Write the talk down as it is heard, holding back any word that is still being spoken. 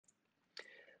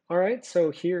All right,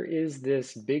 so here is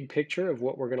this big picture of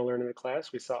what we're going to learn in the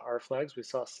class. We saw R flags, we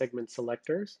saw segment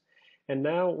selectors, and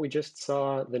now we just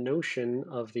saw the notion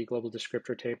of the global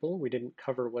descriptor table. We didn't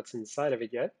cover what's inside of it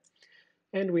yet.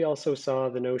 And we also saw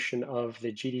the notion of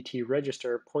the GDT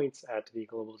register points at the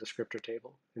global descriptor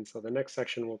table. And so the next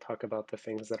section will talk about the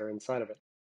things that are inside of it.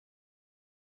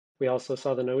 We also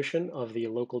saw the notion of the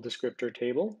local descriptor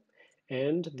table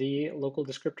and the local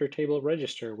descriptor table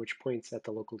register, which points at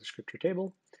the local descriptor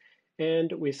table.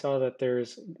 And we saw that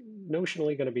there's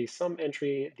notionally going to be some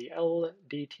entry. The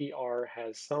LDTR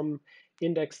has some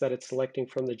index that it's selecting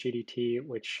from the GDT,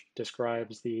 which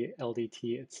describes the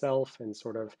LDT itself and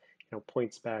sort of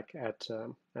points back at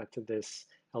this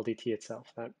LDT itself.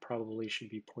 That probably should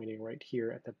be pointing right here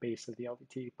at the base of the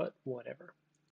LDT, but whatever.